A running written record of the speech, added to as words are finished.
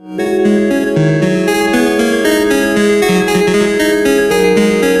Welcome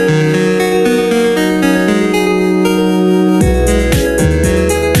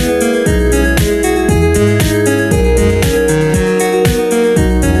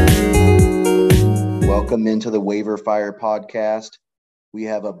into the Waiver Fire podcast. We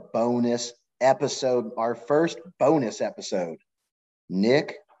have a bonus episode, our first bonus episode.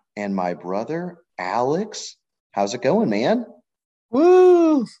 Nick and my brother, Alex. How's it going, man?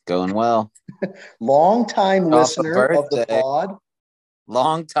 Woo! Going well. Long-time listener of the pod.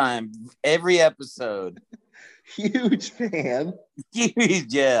 Long time. Every episode. Huge fan.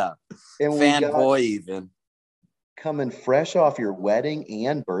 Huge, yeah. And fanboy even. Coming fresh off your wedding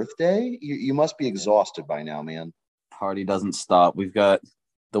and birthday? You must be exhausted by now, man. Party doesn't stop. We've got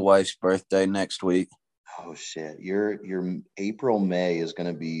the wife's birthday next week. Oh, shit. Your April, May is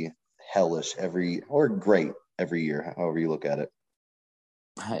going to be hellish great every year, however you look at it.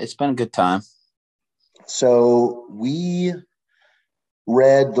 It's been a good time. So we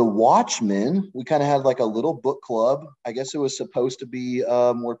read The Watchmen. We kind of had like a little book club. I guess it was supposed to be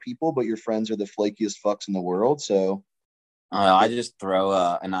more people, but your friends are the flakiest fucks in the world. So I just throw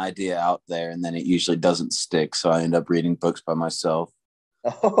an idea out there and then it usually doesn't stick. So I end up reading books by myself.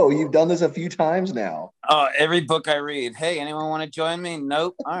 Oh, you've done this a few times now. Oh, every book I read. Hey, anyone want to join me?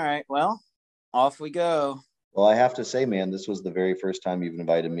 Nope. All right. Well, off we go. Well, I have to say, man, this was the very first time you've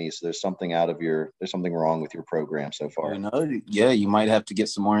invited me. So there's something wrong with your program so far. Yeah, you might have to get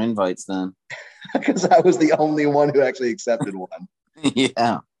some more invites then. Because I was the only one who actually accepted one.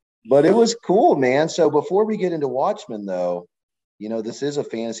 Yeah. But it was cool, man. So before we get into Watchmen, though, this is a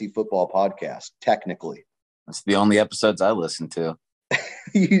fantasy football podcast, technically. It's the only episodes I listen to.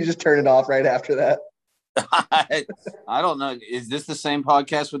 You just turn it off right after that? I don't know. Is this the same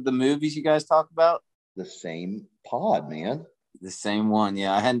podcast with the movies you guys talk about? The same pod, man. The same one.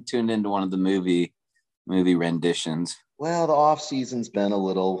 Yeah, I hadn't tuned into one of the movie renditions. Well, the off season's been a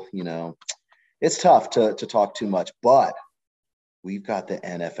little, it's tough to talk too much, but we've got the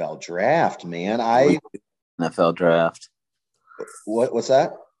NFL draft, man. NFL draft. What's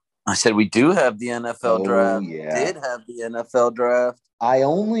that? I said we do have the NFL draft. Yeah. Did have the NFL draft. I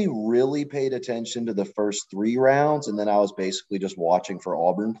only really paid attention to the first 3 rounds, and then I was basically just watching for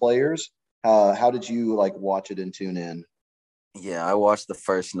Auburn players. How did you watch it and tune in? Yeah, I watched the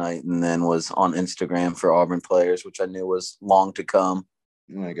first night and then was on Instagram for Auburn players, which I knew was long to come.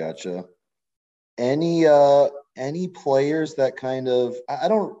 I gotcha. Any players that kind of I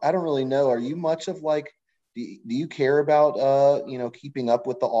don't really know. Are you much of do you care about keeping up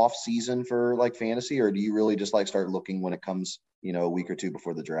with the off season for fantasy, or do you really just start looking when it comes a week or two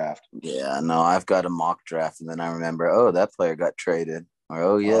before the draft? Yeah, no, I've got a mock draft and then I remember, oh, that player got traded.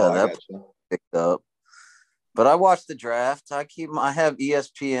 Or, that picked up. But I watch the draft. I have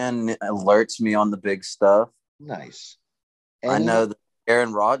ESPN alerts me on the big stuff. Nice. I know that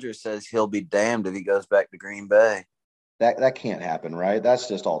Aaron Rodgers says he'll be damned if he goes back to Green Bay. That can't happen, right? That's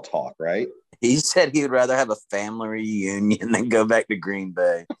just all talk, right? He said he would rather have a family reunion than go back to Green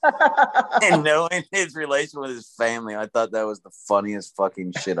Bay. And knowing his relation with his family, I thought that was the funniest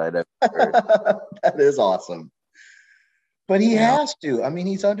fucking shit I'd ever heard. That is awesome. But he has to. I mean,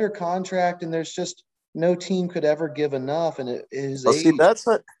 he's under contract, and there's just no team could ever give enough. And it is. Well, see, that's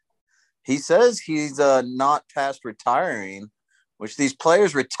what he says. He's not past retiring, which these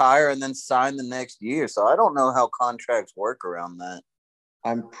players retire and then sign the next year. So I don't know how contracts work around that.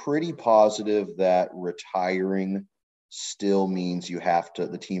 I'm pretty positive that retiring still means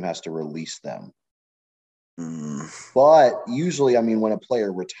the team has to release them. But usually, when a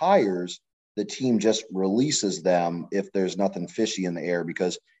player retires, the team just releases them if there's nothing fishy in the air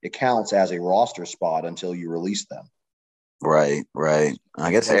because it counts as a roster spot until you release them. Right.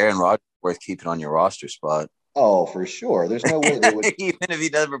 I guess Aaron Rodgers is worth keeping on your roster spot. Oh, for sure. There's no way they would even if he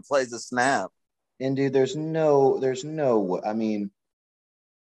never plays a snap. And dude, there's no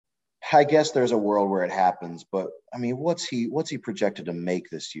I guess there's a world where it happens, but what's he projected to make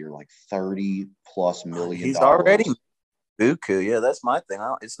this year? $30+ million. He's already buku. Yeah, that's my thing.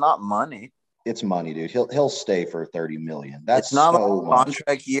 It's not money. It's money, dude. He'll stay for $30 million. That's not a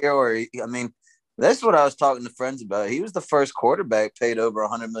contract year, that's what I was talking to friends about. He was the first quarterback paid over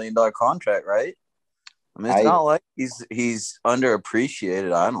 $100 million contract, right? It's not like he's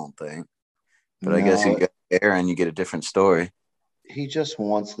underappreciated, I don't think. But I guess you get Aaron, you get a different story. He just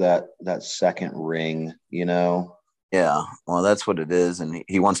wants that second ring, Yeah, well, that's what it is, and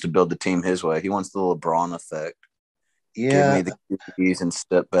he wants to build the team his way. He wants the LeBron effect. Yeah, give me the keys and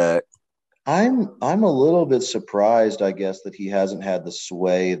step back. I'm a little bit surprised, I guess, that he hasn't had the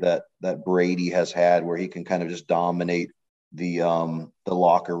sway that Brady has had, where he can kind of just dominate the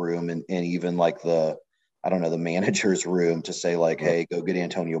locker room and even like the I don't know the manager's room to say like, hey, go get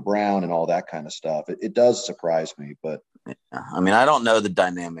Antonio Brown and all that kind of stuff. It does surprise me, but I mean, I don't know the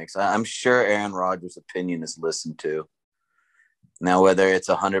dynamics. I'm sure Aaron Rodgers' opinion is listened to. Now, whether it's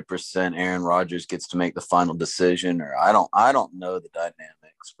 100% Aaron Rodgers gets to make the final decision, or I don't know the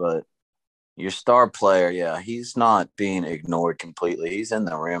dynamics. But your star player, yeah, he's not being ignored completely. He's in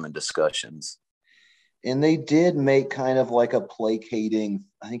the room in discussions. and they did make kind of like a placating.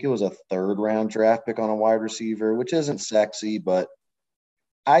 I think it was a third round draft pick on a wide receiver, which isn't sexy, but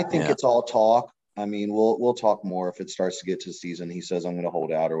I think it's all talk. I mean, we'll talk more if it starts to get to the season. He says I'm going to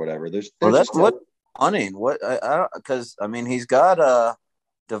hold out or whatever. Well, There's that's just what funny. What I because I mean he's got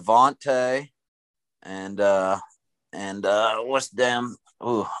Devontae and what's damn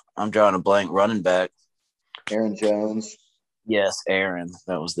ooh, I'm drawing a blank running back. Aaron Jones. Yes, Aaron.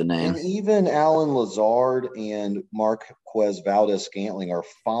 That was the name. And even Alan Lazard and Marquez Valdez Scantling are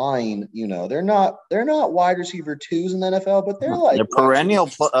fine. You know, they're not wide receiver twos in the NFL, but they're like They're perennial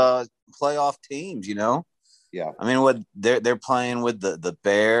playoff teams, you know. Yeah. I mean, what they're playing with the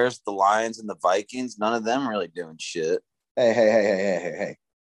Bears, the Lions, and the Vikings. None of them really doing shit. Hey.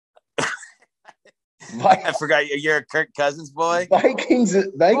 I forgot you're a Kirk Cousins boy. Vikings are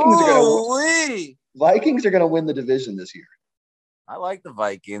gonna win the division this year. I like the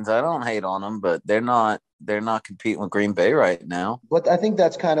Vikings. I don't hate on them, but they're not competing with Green Bay right now. But I think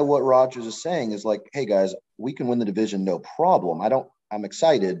that's kind of what Rodgers is saying is like, hey guys, we can win the division, no problem. I'm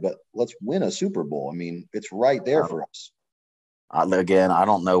excited, but let's win a Super Bowl. I mean, it's right there for us. Again, I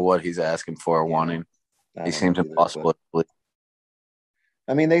don't know what he's asking for or wanting. He seems impossible.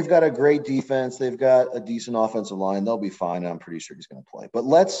 I mean, they've got a great defense. They've got a decent offensive line. They'll be fine. I'm pretty sure he's going to play. But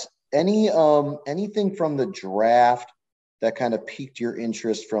anything from the draft that kind of piqued your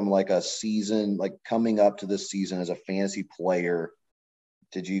interest from like a season, like coming up to this season as a fantasy player?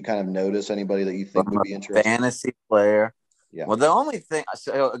 Did you kind of notice anybody that you think would be interesting? Fantasy player. Yeah. Well, the only thing,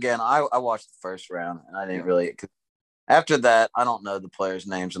 so again, I watched the first round and I didn't really. After that, I don't know the players'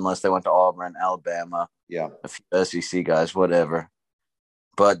 names unless they went to Auburn, Alabama. Yeah. A few SEC guys, whatever.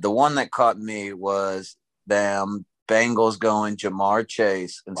 But the one that caught me was them Bengals going Jamar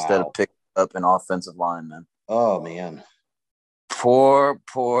Chase instead of picking up an offensive lineman. Oh, man. Poor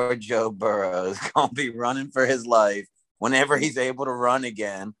Joe Burrow is going to be running for his life whenever he's able to run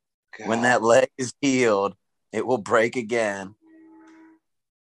again. God. When that leg is healed, it will break again.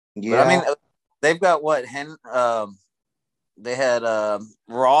 Yeah. But I mean, they've got what? They had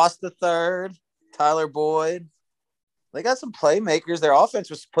Ross the third, Tyler Boyd. They got some playmakers. Their offense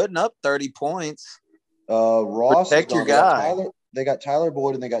was putting up 30 points. Ross, protect your guy. They got Tyler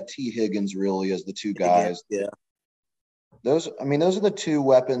Boyd and they got T. Higgins really as the two guys. Yeah. Those are the two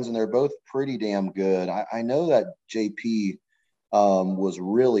weapons, and they're both pretty damn good. I know that JP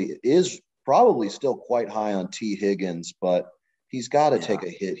is probably still quite high on T. Higgins, but he's got to take a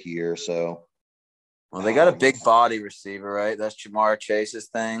hit here. So, well, they got a big body receiver, right? That's Jamar Chase's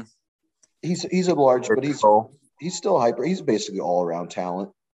thing. He's a large, but he's still hyper. He's basically all around talent.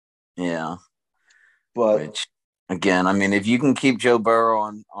 Yeah, but again, I mean, if you can keep Joe Burrow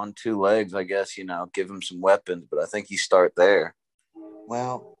on two legs, I guess, give him some weapons, but I think you start there.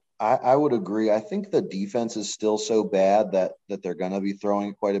 Well, I would agree. I think the defense is still so bad that they're going to be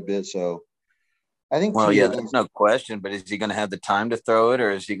throwing quite a bit. So I think. Well, there's no question, but is he going to have the time to throw it,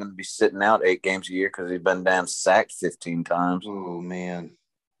 or is he going to be sitting out 8 games a year because he's been damn sacked 15 times? Oh, man.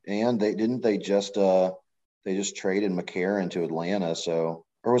 And they just traded McCarron to Atlanta. So,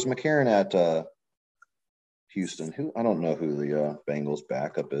 or was McCarron at Houston? I don't know who the Bengals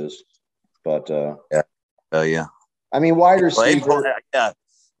backup is, but yeah. Oh yeah. I mean, wide receiver. Yeah,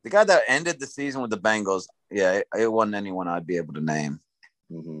 the guy that ended the season with the Bengals. Yeah, it wasn't anyone I'd be able to name.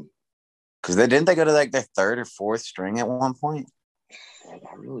 Because didn't they go to like their third or fourth string at one point? I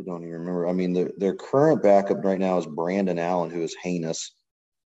really don't even remember. I mean, their current backup right now is Brandon Allen, who is heinous.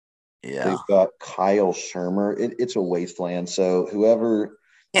 Yeah. They've got Kyle Shermer. It's a wasteland. So whoever,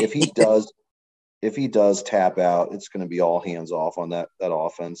 if he does tap out, it's going to be all hands off on that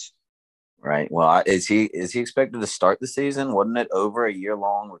offense. Right. Well, is he expected to start the season? Wasn't it over a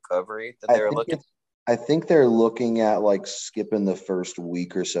year-long recovery that they were looking? I think they're looking at like skipping the first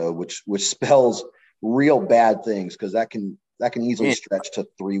week or so, which spells real bad things because that can easily stretch to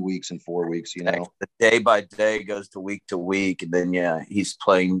 3 weeks and 4 weeks. The day by day goes to week, and then he's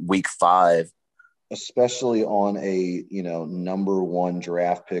playing week 5. Especially on a number 1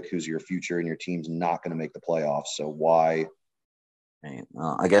 draft pick who's your future and your team's not going to make the playoffs. So why?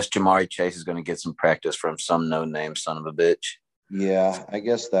 I guess Jamari Chase is going to get some practice from some no-name son of a bitch. Yeah, I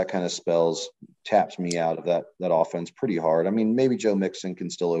guess that kind of taps me out of that offense pretty hard. I mean, maybe Joe Mixon can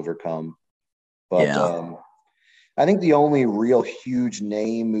still overcome, but Yeah, I think the only real huge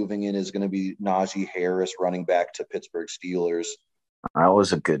name moving in is going to be Najee Harris, running back to Pittsburgh Steelers. that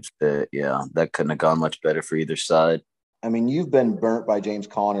was a good fit. Yeah, that couldn't have gone much better for either side. I mean, you've been burnt by James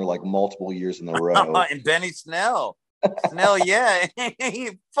Conner like multiple years in a row. And Benny Snell. Snell, yeah.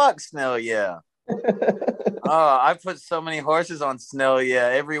 Fuck Snell, yeah. Oh, I put so many horses on Snell, yeah,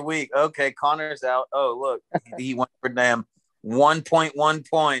 every week. Okay, Connor's out. Oh, look, he went for damn 1.1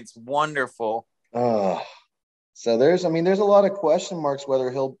 points. Wonderful. So there's a lot of question marks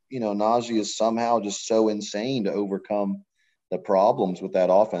whether Najee is somehow just so insane to overcome the problems with that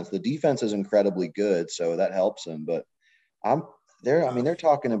offense. The defense is incredibly good, so that helps him. But they're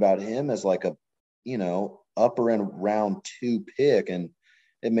talking about him as like a, upper end round 2 pick, and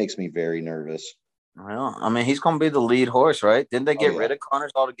it makes me very nervous. Well, I mean, he's going to be the lead horse, right? Didn't they Oh get yeah, rid of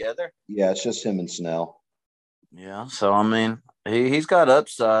Connors altogether? yeah, it's just him and Snell. Yeah. So, I mean, he's got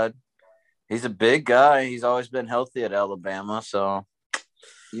upside. He's a big guy. He's always been healthy at Alabama. So,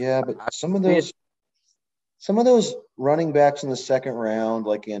 Yeah, but I some of those running backs in the second round,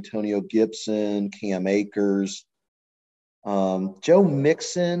 like Antonio Gibson, Cam Akers, Joe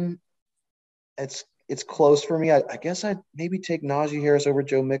Mixon, it's close for me. I guess I'd maybe take Najee Harris over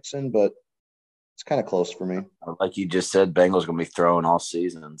Joe Mixon, but it's kind of close for me. like you just said, Bengals going to be throwing all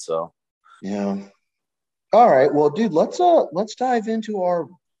season. So, Yeah. All right. Well, dude, let's dive into our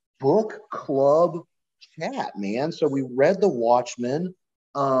book club chat, man. So we read The Watchmen.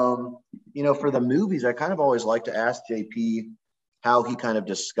 For the movies, I kind of always like to ask JP how he kind of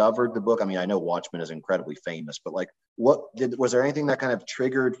discovered the book. I mean, I know Watchmen is incredibly famous, but like, was there anything that kind of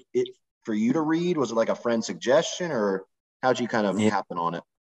triggered it for you to read? Was it like a friend suggestion, or how'd you kind of yeah. happen on it?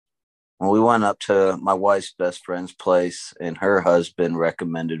 Well, we went up to my wife's best friend's place, and her husband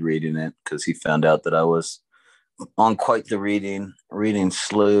recommended reading it because he found out that I was on quite the reading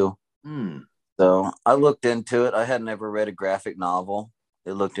slew. Hmm. So I looked into it. I had never read a graphic novel.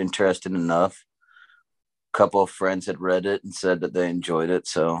 It looked interesting enough. A couple of friends had read it and said that they enjoyed it.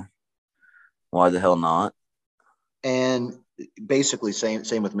 So why the hell not? And basically,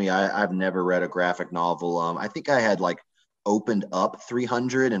 same with me. I've never read a graphic novel. I think I had like opened up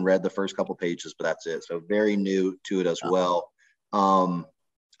 300 and read the first couple pages, but that's it. So very new to it as well. Um,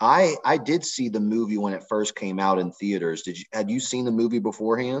 I did see the movie when it first came out in theaters. Had you seen the movie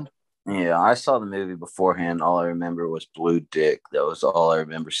beforehand? Yeah, I saw the movie beforehand. All I remember was Blue Dick. That was all I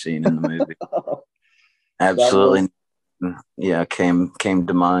remember seeing in the movie. That was Absolutely, yeah, came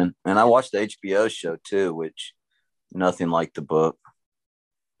to mind. And I watched the HBO show too, which nothing like the book.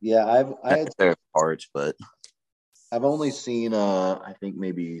 yeah. There are parts, but I've only seen I think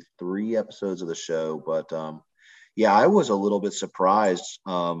maybe 3 episodes of the show, but yeah, I was a little bit surprised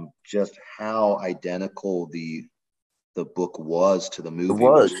just how identical the book was to the it movie,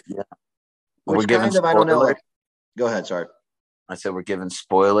 was. Yeah. We're which giving kind of, I don't know, spoilers. like, go ahead, sorry. I said we're giving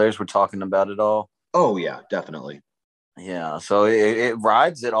spoilers. We're talking about it all. Oh yeah, definitely. Yeah, so it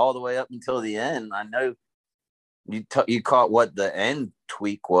rides it all the way up until the end. I know you caught what the end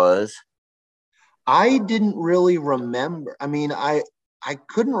tweak was. I didn't really remember. I mean, I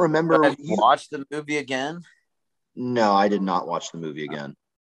couldn't But remember have you watched the movie again? No, I did not watch the movie again.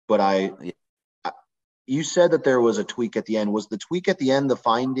 But Yeah, you said that there was a tweak at the end. Was the tweak at the end the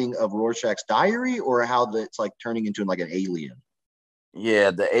finding of Rorschach's diary, or how it's like turning into like an alien?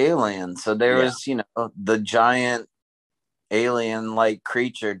 yeah, the alien. So there Yeah. was, the giant alien like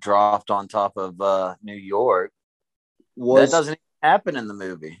creature dropped on top of New York. That Was doesn't even happen in the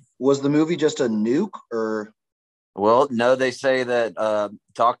movie. was the movie just a nuke, or Well, no, they say that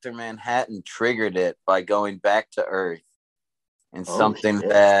Dr. Manhattan triggered it by going back to Earth, and oh something shit?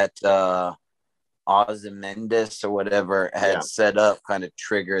 that Ozymandias or whatever Yeah. had set up kind of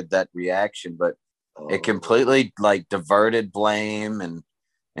triggered that reaction, but it Oh. completely like diverted blame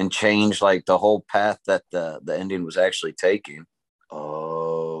and changed like the whole path that the ending was actually taking.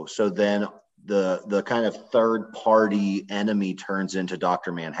 Oh. So then the kind of third party enemy turns into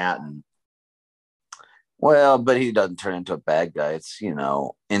Dr. Manhattan. Well, but he doesn't turn into a bad guy. It's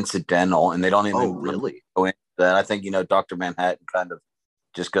incidental, and they don't Oh, even really really? go into that. I think Dr. Manhattan kind of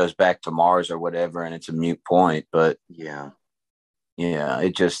just goes back to Mars or whatever, and it's a mute point. But Yeah. yeah,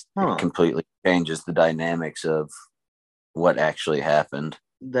 it Huh. completely changes the dynamics of what actually happened.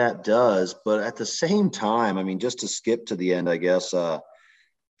 That does, but at the same time, I mean, just to skip to the end, I guess,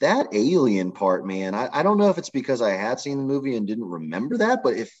 that alien part, man, I don't know if it's because I had seen the movie and didn't remember that,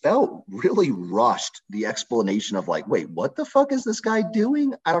 but it felt really rushed. The explanation of like, wait, what the fuck is this guy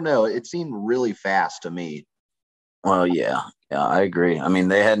doing? I don't know. It seemed really fast to me. Well, yeah, yeah, I agree. I mean,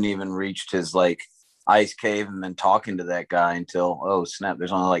 they hadn't even reached his like ice cave and been talking to that guy until, oh snap,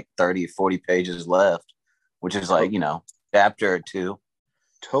 there's only like 30, 40 pages left, which is like, chapter or two.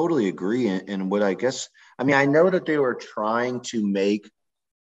 Totally agree. And what I guess, I mean, I know that they were trying to make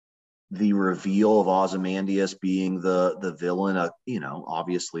the reveal of Ozymandias being the villain,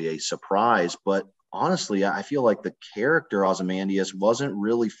 obviously a surprise, but honestly, I feel like the character Ozymandias wasn't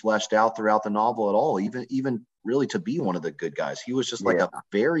really fleshed out throughout the novel at all, even really to be one of the good guys. He was just like Yeah. a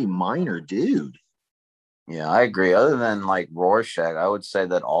very minor dude. Yeah, I agree. Other than like Rorschach, I would say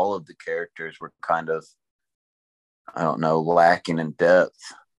that all of the characters were kind of, I don't know, lacking in depth.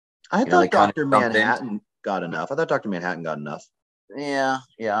 I They thought kind of Dr. jumped in. Manhattan got enough. I thought Dr. Manhattan got enough. Yeah,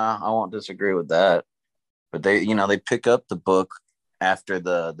 yeah, I won't disagree with that. But they pick up the book after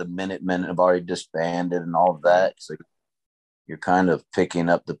the Minutemen have already disbanded and all of that. So you're kind of picking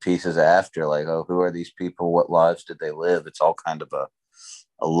up the pieces after, like, oh, who are these people? What lives did they live? It's all kind of a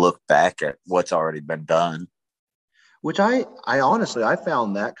look back at what's already been done. Which I honestly, I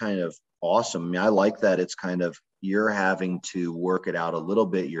found that kind of awesome. I mean, I like that it's kind of you're having to work it out a little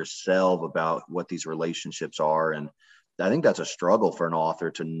bit yourself about what these relationships are. And I think that's a struggle for an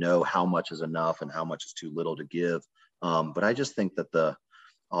author to know how much is enough and how much is too little to give. But I just think that the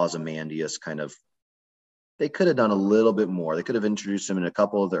Ozymandias kind of, they could have done a little bit more. They could have introduced him in a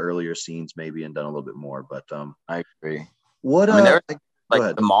couple of the earlier scenes maybe and done a little bit more. But I agree. what, I mean, there go like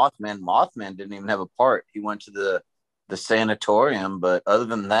ahead. the Mothman. Mothman didn't even have a part. He went to the sanatorium, but other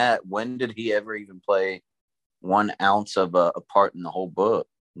than that, when did he ever even play 1 ounce of a part in the whole book?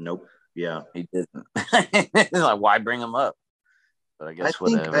 Nope. Yeah. He didn't. Like, why bring him up? But I I guess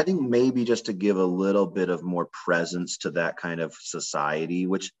think I whatever. think maybe just to give a little bit of more presence to that kind of society,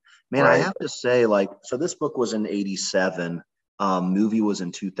 which man, I Right. have to say, like, so this book was in 87, movie was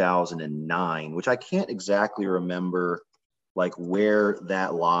in 2009, which I can't exactly remember like where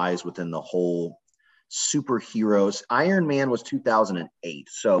that lies within the whole superheroes. Iron Man was 2008.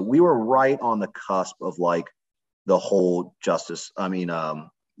 So we were right on the cusp of like the whole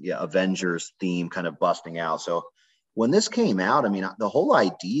Avengers theme kind of busting out. So when this came out, I mean, the whole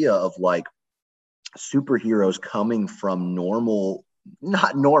idea of like superheroes coming from normal,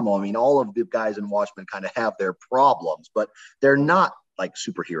 not normal. I mean, all of the guys in Watchmen kind of have their problems, but they're not like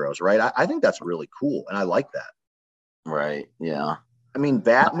superheroes, right? I think that's really cool. And I like that. Right. Yeah. I mean, Not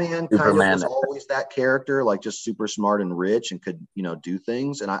Batman kind of was Superman. always that character, like just super smart and rich and could, do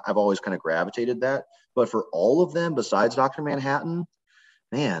things. And I've always kind of gravitated that. But for all of them, besides Dr. Manhattan,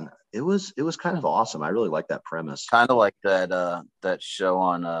 man, it was kind of awesome. I really like that premise. Kind of like that show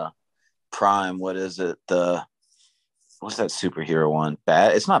on Prime. What is it? What's that superhero one?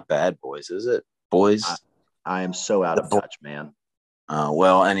 Bad. It's not Bad Boys, is it? I, Boys. I am so out The of touch, man.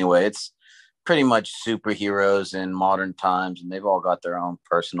 well, anyway, it's pretty much superheroes in modern times, and they've all got their own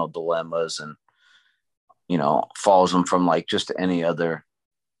personal dilemmas, and follows them from like just any other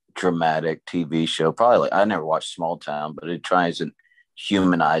dramatic TV show. Probably like I never watched Small Town, but it tries and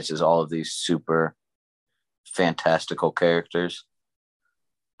humanizes all of these super fantastical characters.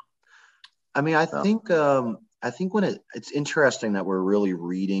 I mean, I So, think I think when it's interesting that we're really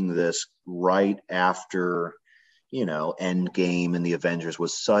reading this right after, Endgame and the Avengers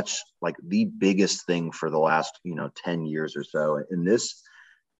was such like the biggest thing for the last, 10 years or so. And this,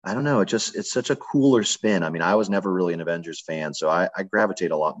 I don't know, it's such a cooler spin. I mean, I was never really an Avengers fan, so I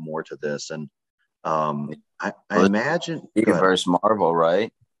gravitate a lot more to this. And I well, imagine, this go is ahead. versus Marvel,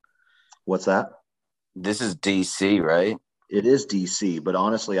 right? What's that? This is DC, right? It is DC, but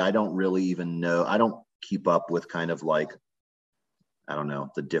honestly, I don't really even know. I don't keep up with kind of like, I don't know,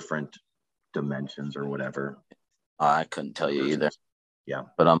 the different dimensions or whatever I couldn't tell you either, versions. Yeah,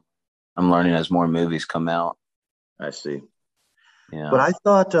 but I'm learning as more movies come out. I see. But Yeah. I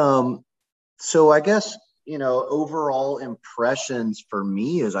thought, so I guess, overall impressions for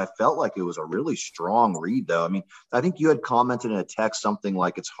me is I felt like it was a really strong read, though. I mean, I think you had commented in a text something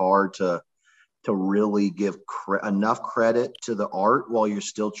like it's hard to really give enough credit to the art while you're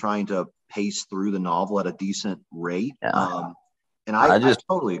still trying to pace through the novel at a decent rate. Yeah. And I I just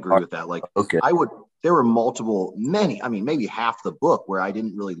totally agree with that. Like okay. there were many, I mean, maybe half the book where I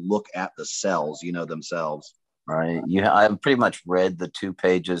didn't really look at the cells, themselves. Right. I pretty much read the 2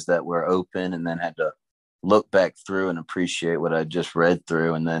 pages that were open and then had to look back through and appreciate what I just read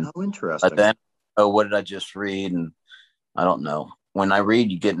through. And then Oh, but interesting. then, oh, what did I just read? And I don't know. When I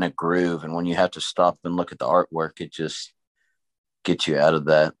read, you get in a groove, and when you have to stop and look at the artwork, it just gets you out of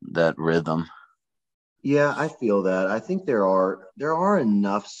that rhythm. Yeah, I feel that. I think there are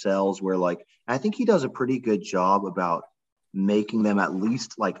enough cells where like I think he does a pretty good job about making them at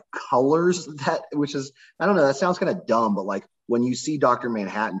least like colors which is, I don't know, that sounds kind of dumb, but like when you see Dr.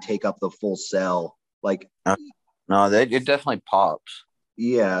 Manhattan take up the full cell, like, no, it definitely pops.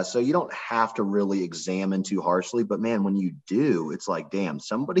 yeah, so you don't have to really examine too harshly, but man, when you do, it's like, damn,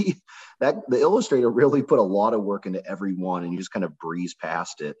 somebody that the illustrator really put a lot of work into every one, and you just kind of breeze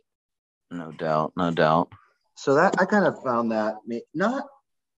past it. No doubt, no doubt. So that I kind of found that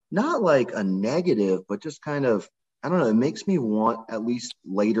not like a negative, but just kind of, I don't know, it makes me want at least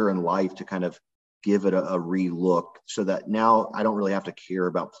later in life to kind of give it a re-look, so that now I don't really have to care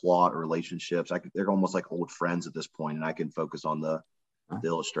about plot or relationships. They're almost like old friends at this point, and I can focus on the I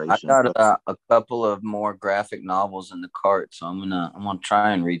illustration. got a couple of more graphic novels in the cart, so I'm gonna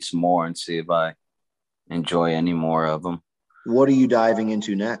try and read some more and see if I enjoy any more of them. What are you diving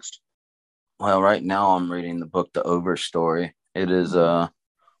into next? Well, right now I'm reading the book The Overstory. It is one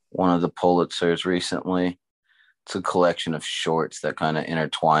of the Pulitzers recently. It's a collection of shorts that kind of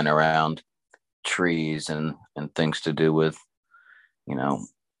intertwine around trees and things to do with, you know,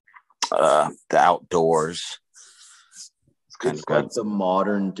 the outdoors. It's like the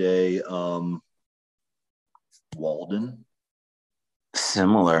modern day Walden.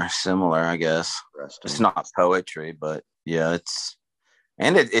 Similar, I guess. It's not poetry, but yeah, it's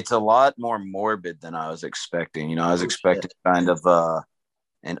a lot more morbid than I was expecting. I was expecting kind of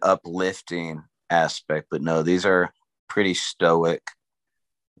an uplifting aspect, but no, these are pretty stoic,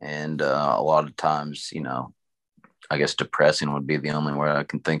 and a lot of times, I guess depressing would be the only word I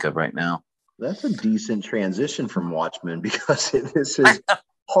can think of right now. That's a decent transition from Watchmen, because this is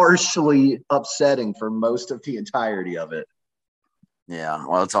harshly upsetting for most of the entirety of it. Yeah,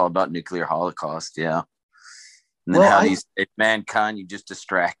 well, it's all about nuclear holocaust, yeah. And then how do you save mankind? You just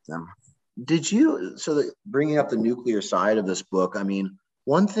distract them. Bringing up the nuclear side of this book, I mean,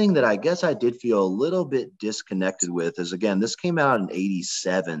 one thing that I guess I did feel a little bit disconnected with is, again, this came out in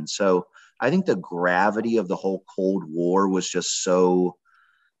 87. So I think the gravity of the whole Cold War was just so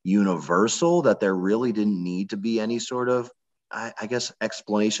universal that there really didn't need to be any sort of, I guess,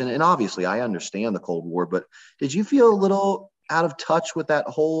 explanation. And obviously I understand the Cold War, but did you feel a little out of touch with that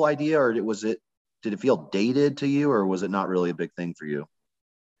whole idea, or did it feel dated to you, or was it not really a big thing for you?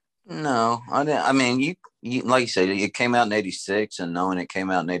 No, I didn't. I mean, you like you said, it came out in 86, and knowing it came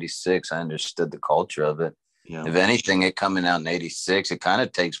out in 86, I understood the culture of it. Yeah. If anything, it coming out in 86, it kind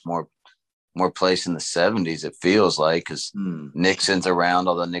of takes more place in the 70s, it feels like, because Nixon's around,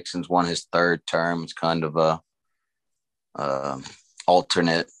 although Nixon's won his third term. It's kind of a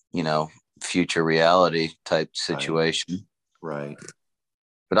alternate, future reality type situation. Right.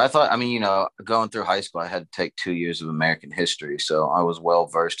 But I thought, going through high school, I had to take 2 years of American history. So I was well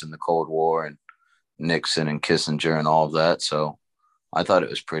versed in the Cold War and Nixon and Kissinger and all of that. So I thought it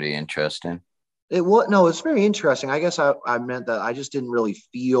was pretty interesting. It's very interesting. I guess I meant that I just didn't really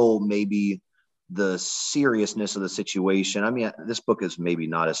feel maybe the seriousness of the situation. I mean, this book is maybe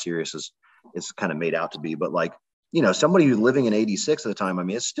not as serious as it's kind of made out to be, but like, somebody who's living in 86 at the time, I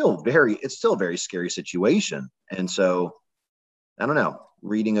mean, it's still a very scary situation. And so I don't know,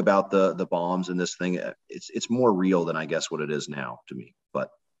 reading about the bombs and this thing, it's more real than I guess what it is now to me. But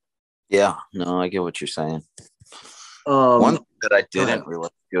yeah, no, I get what you're saying. One thing that I didn't really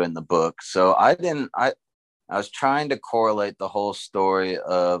do in the book, so I was trying to correlate the whole story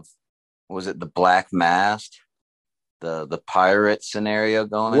of, was it the Black Mask, the pirate scenario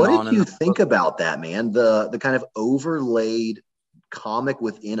going on? What did you think about that, man? The kind of overlaid comic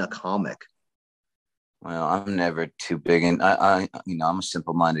within a comic. Well, I'm never too big, and I'm a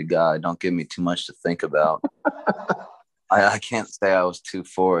simple-minded guy. Don't give me too much to think about. I can't say I was too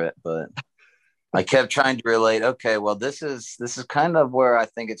for it, but I kept trying to relate. Okay, well, this is kind of where I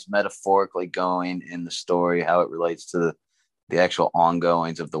think it's metaphorically going in the story, how it relates to the actual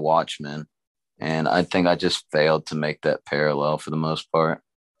ongoings of the Watchmen, and I think I just failed to make that parallel for the most part.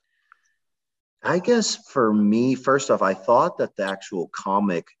 I guess for me, first off, I thought that the actual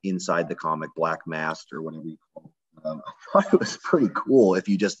comic inside the comic, Black Mask or whatever you call it, I thought it was pretty cool if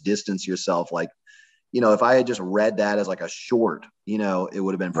you just distance yourself. Like, if I had just read that as like a short, it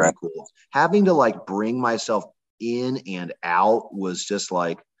would have been pretty cool. Having to like bring myself in and out was just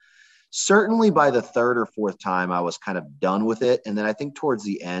like, certainly by the third or fourth time, I was kind of done with it. And then I think towards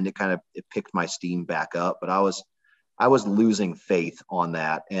the end, it picked my steam back up, but I was losing faith on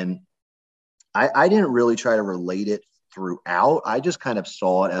that. And I didn't really try to relate it throughout. I just kind of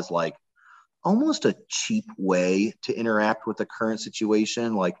saw it as like almost a cheap way to interact with the current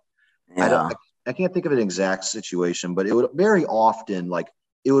situation. Like, yeah. I can't think of an exact situation, but it would very often, like,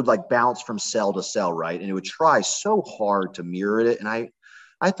 it would like bounce from cell to cell, right? And it would try so hard to mirror it. And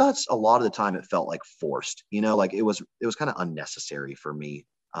I thought a lot of the time it felt like forced, like it was kind of unnecessary for me.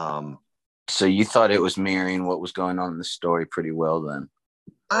 So you thought it was mirroring what was going on in the story pretty well then?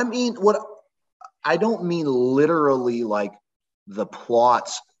 I mean, I don't mean literally like the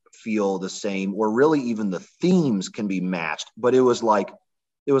plots feel the same or really even the themes can be matched, but it was like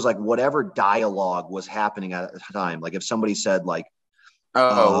whatever dialogue was happening at the time. Like if somebody said like,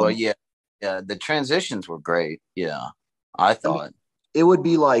 well, yeah. Yeah, the transitions were great. Yeah. I thought it would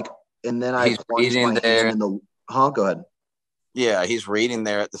be like, and then I he's plunged reading my there. hand in the, go ahead. Yeah, he's reading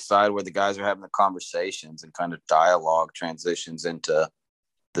there at the side where the guys are having the conversations and kind of dialogue transitions into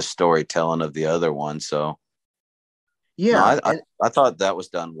the storytelling of the other one. So yeah, no, I thought that was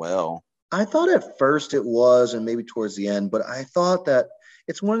done well. I thought at first it was, and maybe towards the end, but I thought that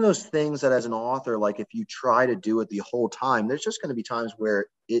it's one of those things that as an author, like if you try to do it the whole time, there's just going to be times where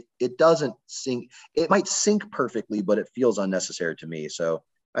it doesn't sync. It might sync perfectly, but it feels unnecessary to me. So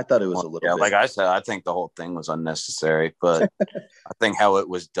I thought it was a little bit. Like I said, I think the whole thing was unnecessary, but I think how it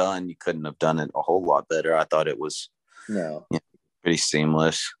was done, you couldn't have done it a whole lot better. I thought it was pretty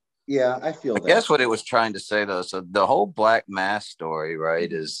seamless. Yeah, I feel that. I guess what it was trying to say though, so the whole Black Mass story, right,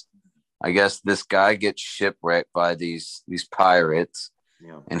 is I guess this guy gets shipwrecked by these pirates,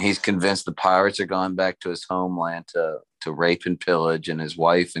 and he's convinced the pirates are going back to his homeland to rape and pillage, and his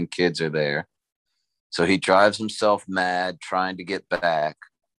wife and kids are there. So he drives himself mad trying to get back.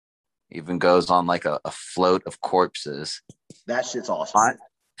 Even goes on like a float of corpses. That shit's awesome.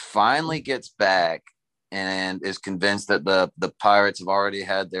 Finally gets back and is convinced that the pirates have already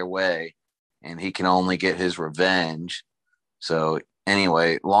had their way, and he can only get his revenge. So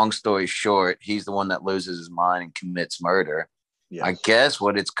anyway, long story short, he's the one that loses his mind and commits murder. Yes. I guess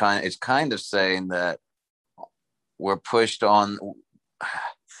what it's kind of saying that we're pushed on.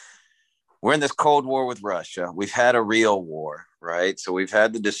 We're in this Cold War with Russia. We've had a real war, right? So we've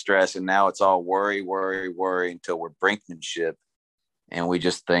had the distress, and now it's all worry, worry, worry until we're brinkmanship. And we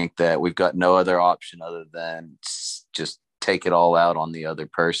just think that we've got no other option other than just take it all out on the other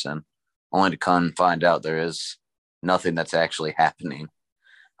person, only to come and find out there is nothing that's actually happening.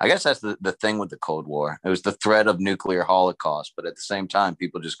 I guess that's the thing with the Cold War. It was the threat of nuclear holocaust, but at the same time,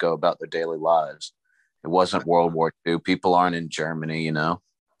 people just go about their daily lives. It wasn't World War II. People aren't in Germany, So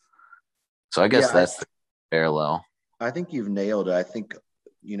I guess that's the parallel. I think you've nailed it. I think,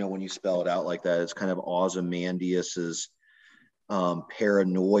 when you spell it out like that, it's kind of Ozymandias's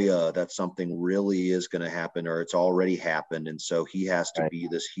paranoia that something really is going to happen or it's already happened. And so he has to be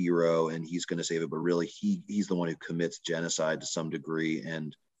this hero and he's going to save it. But really, he's the one who commits genocide to some degree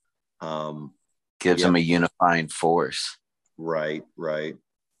and gives him a unifying force. Right.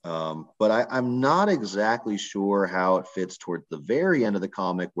 But I'm not exactly sure how it fits toward the very end of the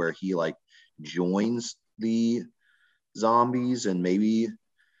comic where he like joins the zombies, and maybe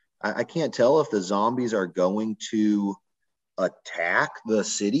I can't tell if the zombies are going to attack the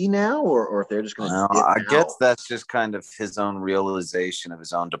city now or if they're just going to I guess that's just kind of his own realization of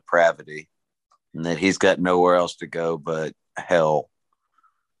his own depravity and that he's got nowhere else to go but hell.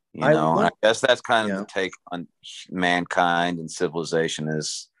 I guess that's kind of the take on mankind and civilization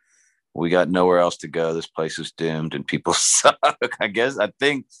is we got nowhere else to go. This place is doomed and people suck. I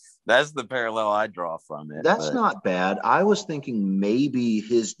think that's the parallel I draw from it. That's not bad. I was thinking maybe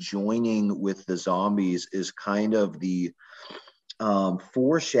his joining with the zombies is kind of the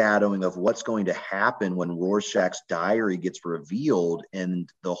foreshadowing of what's going to happen when Rorschach's diary gets revealed and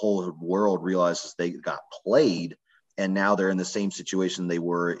the whole world realizes they got played. And now they're in the same situation they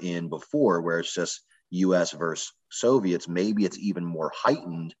were in before, where it's just US versus Soviets. Maybe it's even more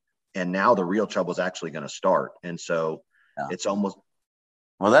heightened. And now the real trouble is actually going to start. And so it's almost.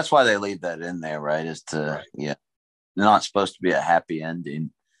 Well, that's why they leave that in there, right? Is to, not supposed to be a happy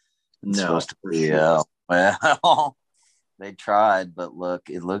ending. It's supposed to be, well, they tried, but look,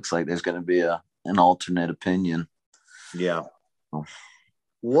 it looks like there's going to be an alternate opinion. Yeah.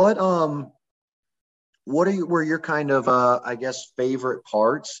 Were your kind of, I guess, favorite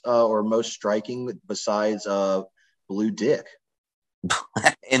parts or most striking besides Blue Dick?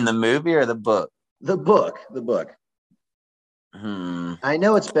 In the movie or the book? The book. I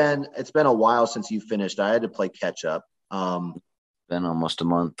know it's been a while since you finished. I had to play catch up. Been almost a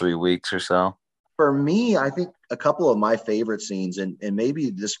month, 3 weeks or so. For me, I think a couple of my favorite scenes, and maybe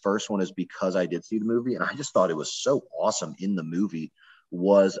this first one is because I did see the movie, and I just thought it was so awesome in the movie,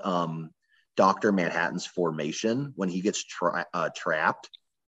 was Dr. Manhattan's formation when he gets trapped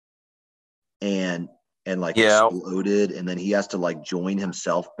and exploded, and then he has to like join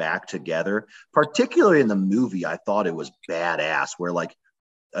himself back together. Particularly in the movie, I thought it was badass where like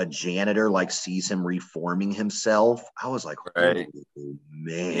a janitor like sees him reforming himself. I was like, Right. oh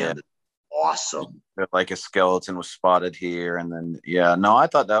man, Yeah. that's awesome. Like a skeleton was spotted here. And then, yeah, no, I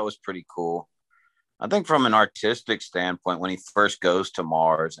thought that was pretty cool. I think from an artistic standpoint, when he first goes to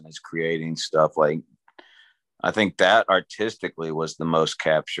Mars and is creating stuff, like, I think that artistically was the most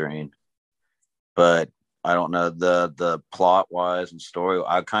capturing. But I don't know, the plot wise and story.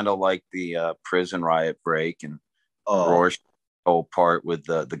 I kind of like the prison riot break and Oh, Roar's whole part with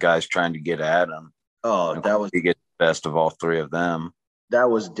the guys trying to get at him. oh, And he gets the best of all three of them. that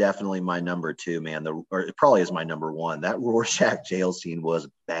was definitely my number two, man. Or it probably is my number one. That Rorschach jail scene was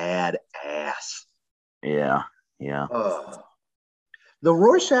badass. Yeah, yeah. Oh. The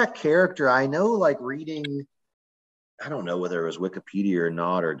Rorschach character, I know, like reading, I don't know whether it was Wikipedia or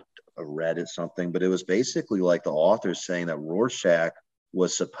not, or Reddit something, but it was basically like the authors saying that Rorschach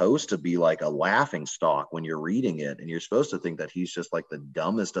was supposed to be like a laughing stock when you're reading it, and you're supposed to think that he's just like the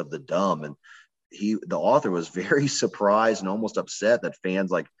dumbest of the dumb. And the author was very surprised and almost upset that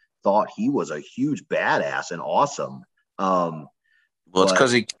fans like thought he was a huge badass and awesome. Well, it's But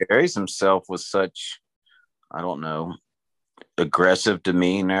because he carries himself with such, I don't know, aggressive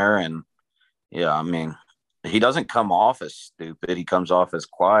demeanor. And yeah, I mean, he doesn't come off as stupid. He comes off as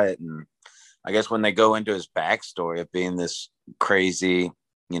quiet. And I guess when they go into his backstory of being this crazy,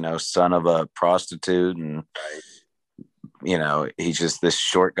 son of a prostitute, and he's just this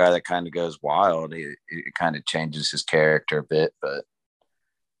short guy that kind of goes wild. It kind of changes his character a bit, but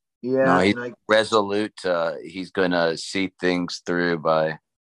no, yeah, he's resolute. He's gonna see things through by,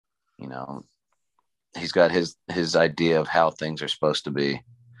 he's got his idea of how things are supposed to be.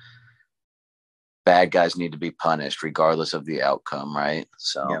 Bad guys need to be punished regardless of the outcome, right?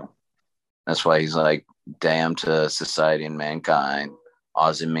 So yeah. that's why he's like, damn to society and mankind.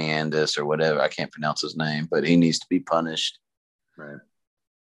 Ozymandias or whatever, I can't pronounce his name, but he needs to be punished. Right.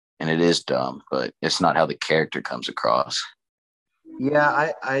 And it is dumb, but it's not how the character comes across.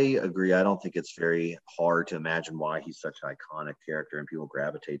 Yeah, I agree. I don't think it's very hard to imagine why he's such an iconic character and people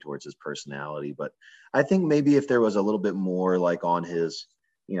gravitate towards his personality. But I think maybe if there was a little bit more like on his,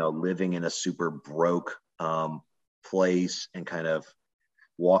 living in a super broke place and kind of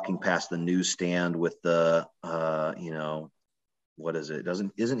walking past the newsstand with the, what is it?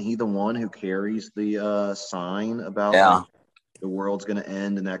 Isn't he the one who carries the sign about like the world's going to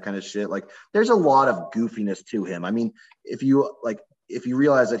end and that kind of shit? Like there's a lot of goofiness to him. I mean, if you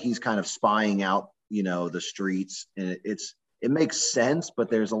realize that he's kind of spying out, the streets, and it makes sense, but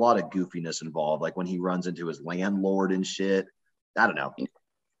there's a lot of goofiness involved. Like when he runs into his landlord and shit. I don't know.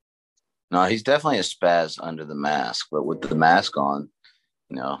 No, he's definitely a spaz under the mask, but with the mask on,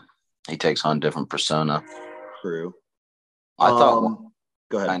 he takes on different persona. True. I thought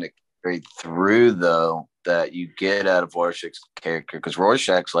go ahead. Kind of carried through though that you get out of Rorschach's character, because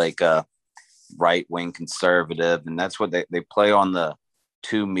Rorschach's like a right-wing conservative, and that's what they play on the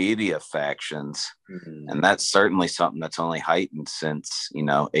two media factions. Mm-hmm. And that's certainly something that's only heightened since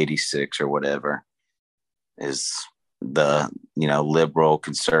 86 or whatever, is the liberal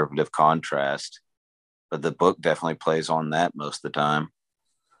conservative contrast. But the book definitely plays on that most of the time.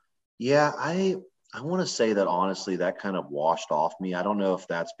 Yeah, I want to say that honestly that kind of washed off me. I don't know if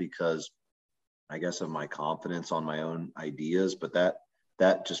that's because I guess of my confidence on my own ideas, but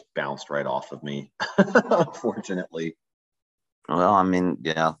that just bounced right off of me, unfortunately. Well, I mean,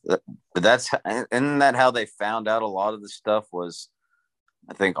 yeah, but isn't that how they found out a lot of the stuff was?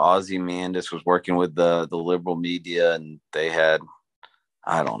 I think Ozymandias was working with the liberal media, and they had,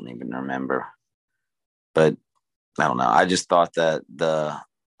 I don't even remember, but I don't know. I just thought that the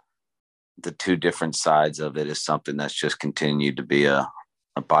two different sides of it is something that's just continued to be a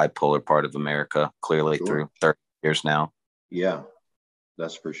bipolar part of America, clearly through 30 years now. Yeah,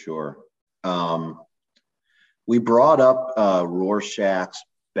 that's for sure. We brought up Rorschach's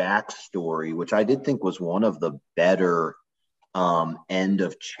backstory, which I did think was one of the better end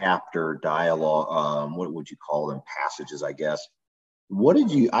of chapter dialogue. What would you call them? Passages, I guess.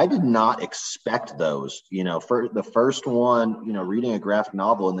 I did not expect those, for the first one, reading a graphic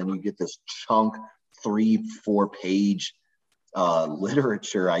novel, and then you get this chunk 3-4 page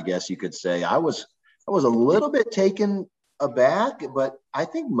literature, I guess you could say. I was a little bit taken aback, but I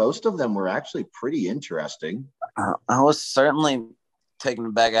think most of them were actually pretty interesting. I was certainly taken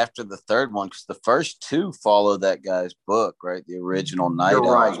aback after the third one, because the first two follow that guy's book, right? The original Night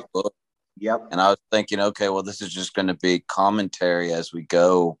Owl's book. Yep. And I was thinking, okay, well, this is just going to be commentary as we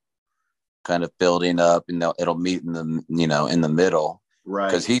go, kind of building up, and it'll meet in the, in the middle. Right.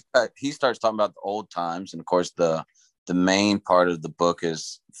 Because he starts talking about the old times. And of course, the main part of the book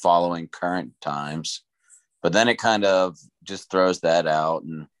is following current times. But then it kind of just throws that out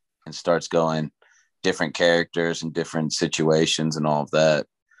and starts going different characters and different situations and all of that.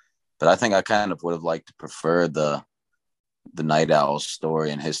 But I think I kind of would have liked to prefer the Night Owl's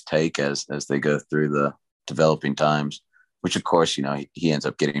story and his take as they go through the developing times, which of course, he ends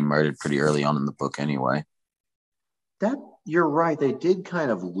up getting murdered pretty early on in the book anyway. That you're right. They did kind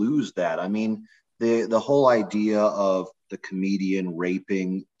of lose that. I mean, the whole idea of the comedian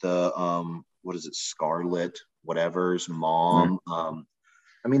raping the what is it, Scarlet, whatever's mom.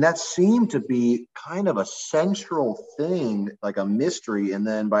 I mean, that seemed to be kind of a central thing, like a mystery. And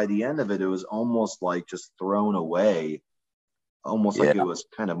then by the end of it, it was almost like just thrown away, almost like it was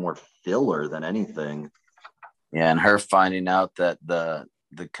kind of more filler than anything. Yeah, and her finding out that the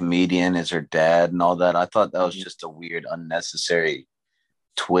comedian is her dad and all that. I thought that was just a weird, unnecessary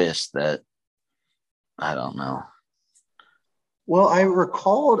twist that I don't know. Well, I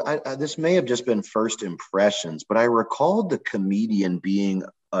recalled, this may have just been first impressions, but I recalled the comedian being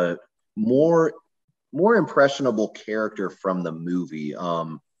a more impressionable character from the movie.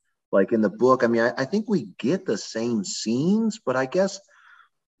 Like in the book, I mean, I think we get the same scenes, but I guess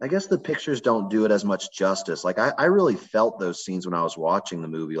the pictures don't do it as much justice. Like I really felt those scenes when I was watching the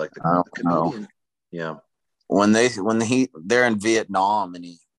movie, like the comedian. Yeah. When they're in Vietnam and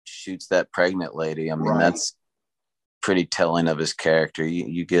he shoots that pregnant lady, I mean, that's pretty telling of his character.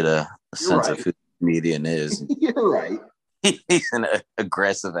 You get a sense of who the comedian is. You're right. He's an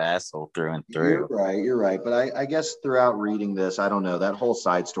aggressive asshole through and through. You're right. But I guess throughout reading this, I don't know, that whole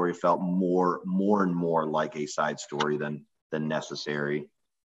side story felt more and more like a side story than necessary.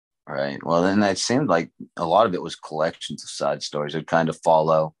 Right. Well, then it seemed like a lot of it was collections of side stories. It kind of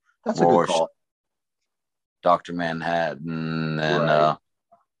follow That's a good call. Dr. Manhattan and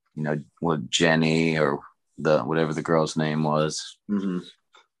with Jenny or whatever the girl's name was.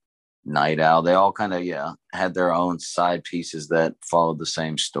 Night Owl. They all kind of had their own side pieces that followed the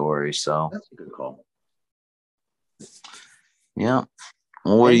same story. So that's a good call. Yeah.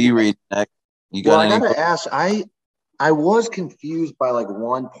 Well, what do you read next? You got I gotta ask, I was confused by like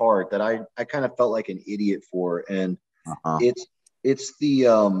one part that I kind of felt like an idiot for, and it's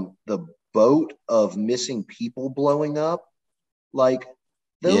the boat of missing people blowing up. Like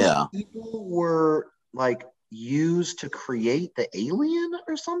those people were like used to create the alien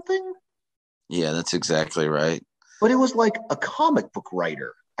or something. Yeah, that's exactly right. But it was like a comic book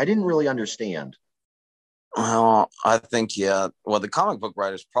writer. I didn't really understand. Well, I think, well, the comic book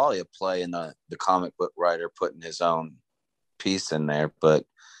writer is probably a play in the comic book writer putting his own piece in there, but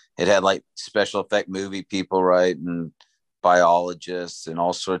it had like special effect movie people, right, and biologists and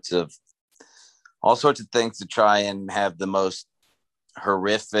all sorts of things to try and have the most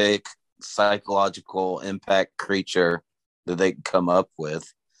horrific psychological impact creature that they could come up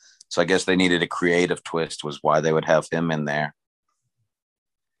with. So I guess they needed a creative twist, was why they would have him in there.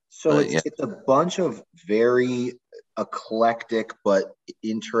 So it's a bunch of very eclectic but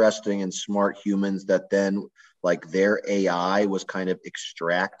interesting and smart humans that then, like, their AI was kind of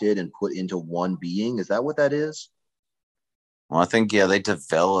extracted and put into one being. Is that what that is? Well, I think, they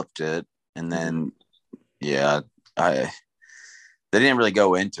developed it, and then, they didn't really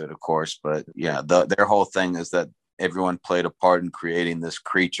go into it, of course, but their whole thing is that everyone played a part in creating this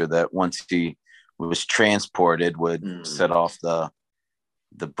creature that once he was transported would set off the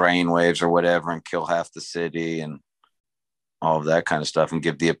brain waves or whatever and kill half the city and all of that kind of stuff and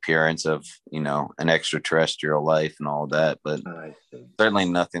give the appearance of, an extraterrestrial life and all that. But certainly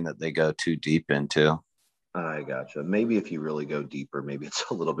nothing that they go too deep into. I gotcha. Maybe if you really go deeper, maybe it's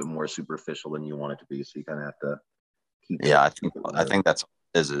a little bit more superficial than you want it to be. So you kind of have to keep it. I think that's what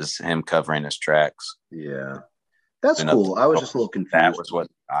it is him covering his tracks. Yeah. That's cool. I was just a little confused. That was what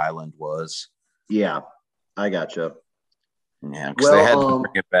the island was. Yeah. I gotcha. Yeah, because they had to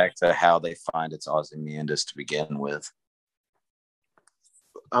bring it back to how they find it's Ozymandias to begin with.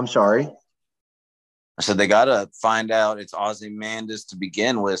 I'm sorry? I said they got to find out it's Ozymandias to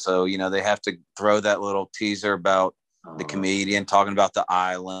begin with. So, they have to throw that little teaser about the comedian talking about the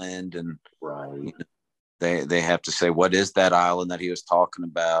island. And they have to say, what is that island that he was talking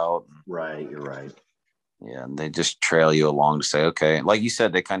about? Right, you're right. Yeah, and they just trail you along to say, okay. Like you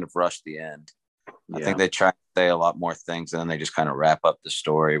said, they kind of rush the end. Yeah. I think they try to say a lot more things, and then they just kind of wrap up the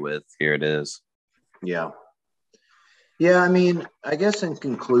story with, here it is. Yeah. Yeah, I mean, I guess in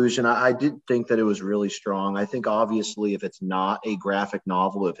conclusion, I did think that it was really strong. I think obviously if it's not a graphic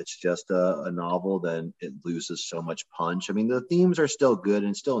novel, if it's just a novel, then it loses so much punch. I mean, the themes are still good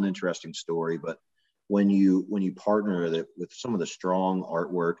and still an interesting story, but when you partner with some of the strong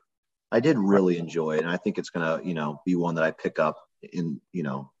artwork, I did really enjoy it. And I think it's going to, be one that I pick up in,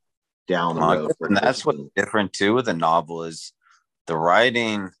 down the Well, road. and that's what's different too with a novel is the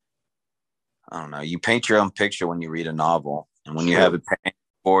writing. I don't know. You paint your own picture when you read a novel, and when you have it painted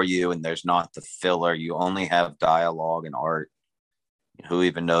for you, and there's not the filler, you only have dialogue and art. Who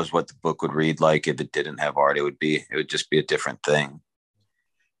even knows what the book would read like if it didn't have art? It would just be a different thing.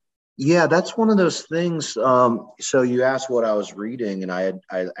 Yeah, that's one of those things. So you asked what I was reading, and I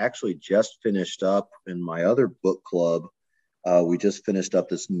actually just finished up in my other book club. We just finished up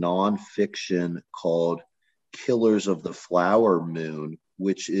this nonfiction called Killers of the Flower Moon,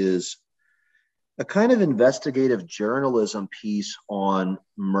 which is a kind of investigative journalism piece on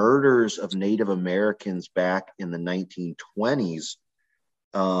murders of Native Americans back in the 1920s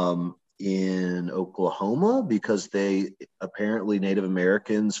in Oklahoma, because they apparently Native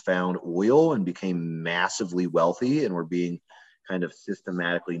Americans found oil and became massively wealthy and were being kind of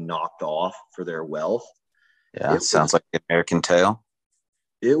systematically knocked off for their wealth. Yeah, it sounds like the American Tale.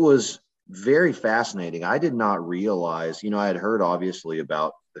 It was very fascinating. I did not realize, I had heard obviously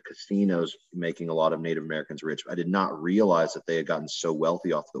about the casinos making a lot of Native Americans rich. I did not realize that they had gotten so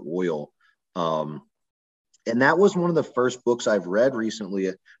wealthy off the oil. And that was one of the first books I've read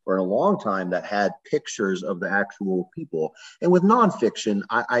recently or in a long time that had pictures of the actual people. And with nonfiction,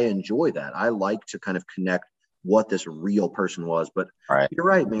 I enjoy that. I like to kind of connect what this real person was. But You're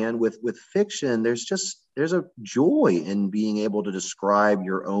right, man. With fiction, there's a joy in being able to describe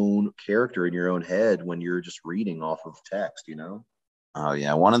your own character in your own head when you're just reading off of text, Oh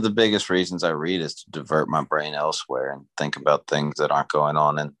yeah, one of the biggest reasons I read is to divert my brain elsewhere and think about things that aren't going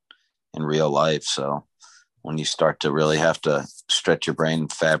on in real life. So when you start to really have to stretch your brain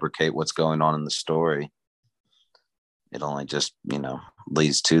and fabricate what's going on in the story, it only just,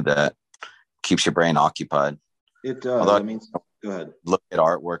 leads to that, keeps your brain occupied. It does. Although, go ahead. Look at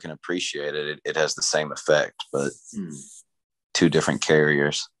artwork and appreciate it. It has the same effect, but two different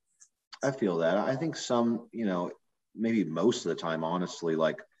carriers. I feel that. I think some, maybe most of the time, honestly,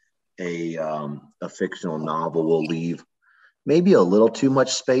 like a fictional novel will leave maybe a little too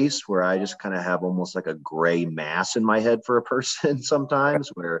much space where I just kind of have almost like a gray mass in my head for a person sometimes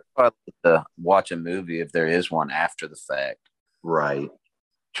where I like to watch a movie if there is one after the fact. Right.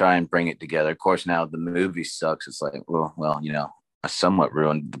 Try and bring it together. Of course, now the movie sucks. It's like, well, I somewhat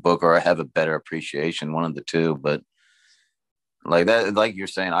ruined the book or I have a better appreciation, one of the two. But like that, like you're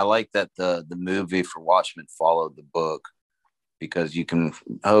saying, I like that the movie for Watchmen followed the book because you can,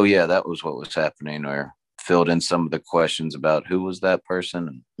 oh yeah, that was what was happening, or filled in some of the questions about who was that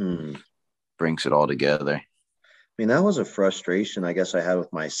person and brings it all together. I mean, that was a frustration I guess I had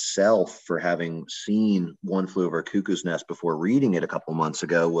with myself for having seen One Flew Over a Cuckoo's Nest before reading it a couple months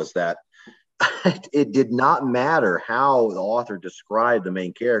ago, was that it did not matter how the author described the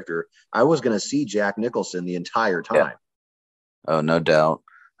main character. I was going to see Jack Nicholson the entire time. Yeah. Oh, no doubt.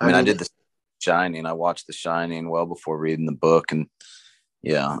 I mean, I did the Shining. I watched The Shining well before reading the book. And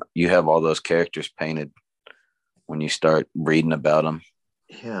yeah, you have all those characters painted when you start reading about them.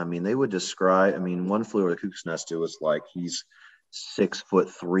 Yeah, I mean, they would describe, One Flew Over the Cuckoo's Nest, it was like he's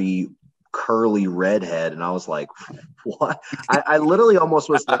 6'3", curly redhead. And I was like, what? I literally almost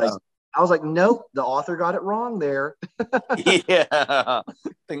was like, I was like, nope, the author got it wrong there. Yeah, I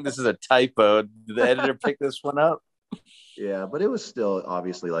think this is a typo. Did the editor pick this one up? Yeah, but it was still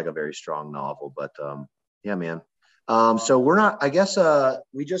obviously like a very strong novel. But yeah, man. So we're not, I guess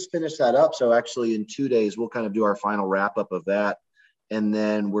we just finished that up. So actually in 2 days, we'll kind of do our final wrap up of that. And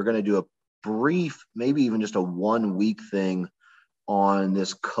then we're going to do a brief, maybe even just a 1 week thing on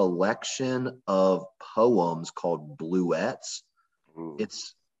this collection of poems called Bluets.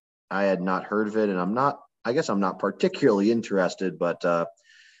 I had not heard of it, and I guess I'm not particularly interested, but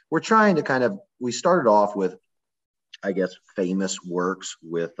we're trying to we started off with, I guess, famous works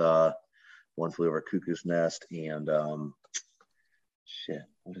with One Flew Over a Cuckoo's Nest and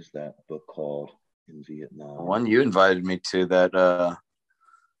what is that book called in Vietnam? One you invited me to, that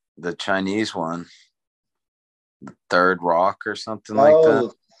the Chinese one, the Third Rock or something like that.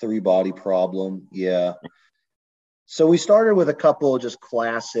 Oh, Three Body Problem. Yeah. So we started with a couple of just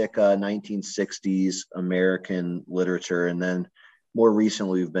classic 1960s American literature, and then more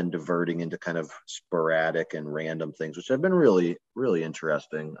recently we've been diverting into kind of sporadic and random things, which have been really, really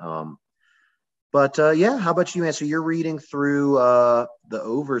interesting. But yeah, how about you, man? So you're reading through the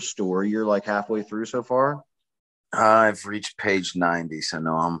Overstory. You're like halfway through so far? I've reached page 90, so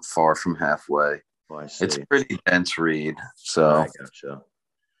no, I'm far from halfway. Oh, I see. It's a pretty dense read. So I gotcha.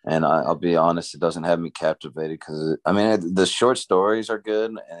 And I'll be honest, it doesn't have me captivated because, the short stories are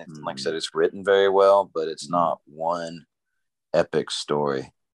good. And like I said, it's written very well, but it's not one epic story.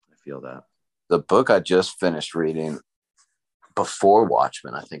 I feel that. The book I just finished reading, before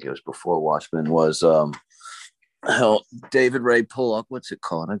Watchmen. I think it was before Watchmen was David Ray Pollock. What's it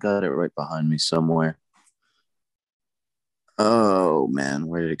called? I got it right behind me somewhere. Oh man,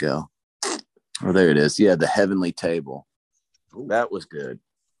 where did it go? Oh, there it is. Yeah, The Heavenly Table. Ooh. That was good.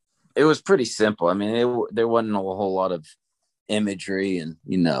 It was pretty simple. I mean, there wasn't a whole lot of imagery and,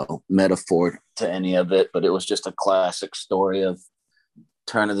 metaphor to any of it, but it was just a classic story of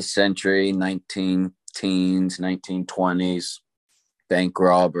turn of the century, 1920s, bank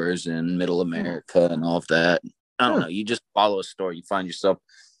robbers in middle America and all of that. I don't know. You just follow a story. You find yourself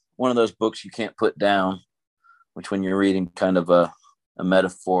one of those books you can't put down, which when you're reading kind of a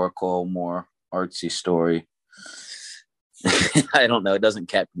metaphorical, more artsy story, I don't know. It doesn't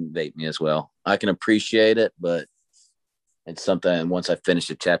captivate me as well. I can appreciate it, but it's something. Once I finish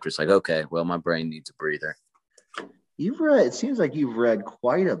a chapter, it's like, okay, well, my brain needs a breather. It seems like you've read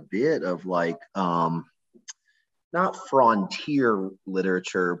quite a bit of like, not frontier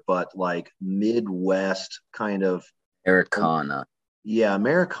literature, but like Midwest kind of Americana. Yeah,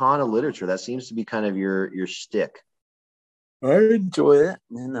 Americana literature. That seems to be kind of your shtick. I enjoy it.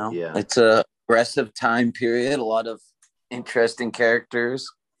 Yeah. It's a aggressive time period. A lot of interesting characters.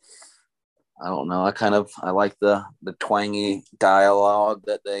 I don't know. I like the twangy dialogue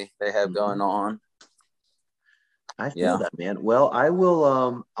that they have going on. I feel that, man. Well,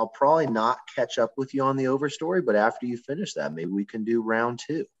 I'll probably not catch up with you on the Overstory, but after you finish that, maybe we can do round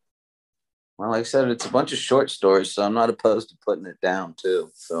 2. Well, like I said, it's a bunch of short stories, so I'm not opposed to putting it down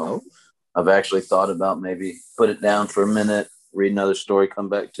too. So I've actually thought about maybe put it down for a minute, read another story, come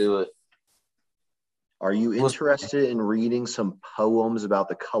back to it. Are you interested in reading some poems about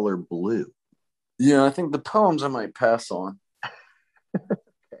the color blue? Yeah, I think the poems I might pass on.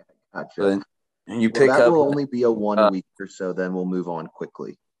 Gotcha. But, and you that will only be a 1 week or so, then we'll move on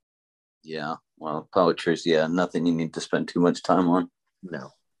quickly. Yeah, well, poetry's, nothing you need to spend too much time on.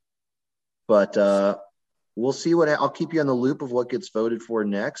 No. But we'll see I'll keep you on the loop of what gets voted for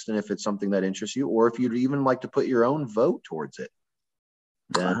next, and if it's something that interests you, or if you'd even like to put your own vote towards it.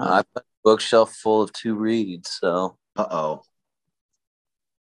 Then I've got a bookshelf full of 2 reads, so.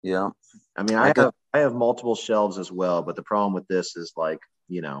 Yeah. I mean, I have multiple shelves as well, but the problem with this is like,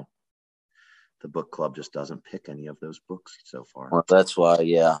 the book club just doesn't pick any of those books so far. Well, that's why,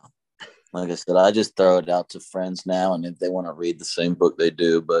 like I said, I just throw it out to friends now, and if they want to read the same book, they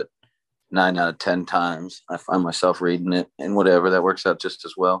do. But 9 out of 10 times, I find myself reading it, and whatever, that works out just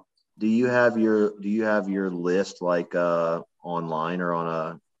as well. Do you have your list like online or on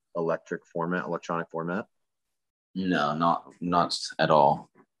a electronic format? No, not at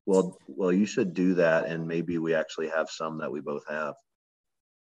all. Well, you should do that, and maybe we actually have some that we both have.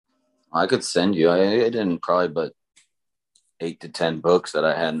 I could send you. I didn't probably, but 8 to 10 books that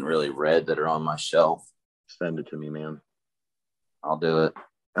I hadn't really read that are on my shelf. Send it to me, man. I'll do it.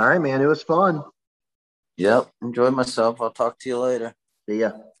 All right, man. It was fun. Yep. Enjoy myself. I'll talk to you later. See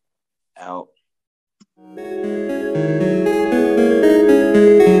ya. Out.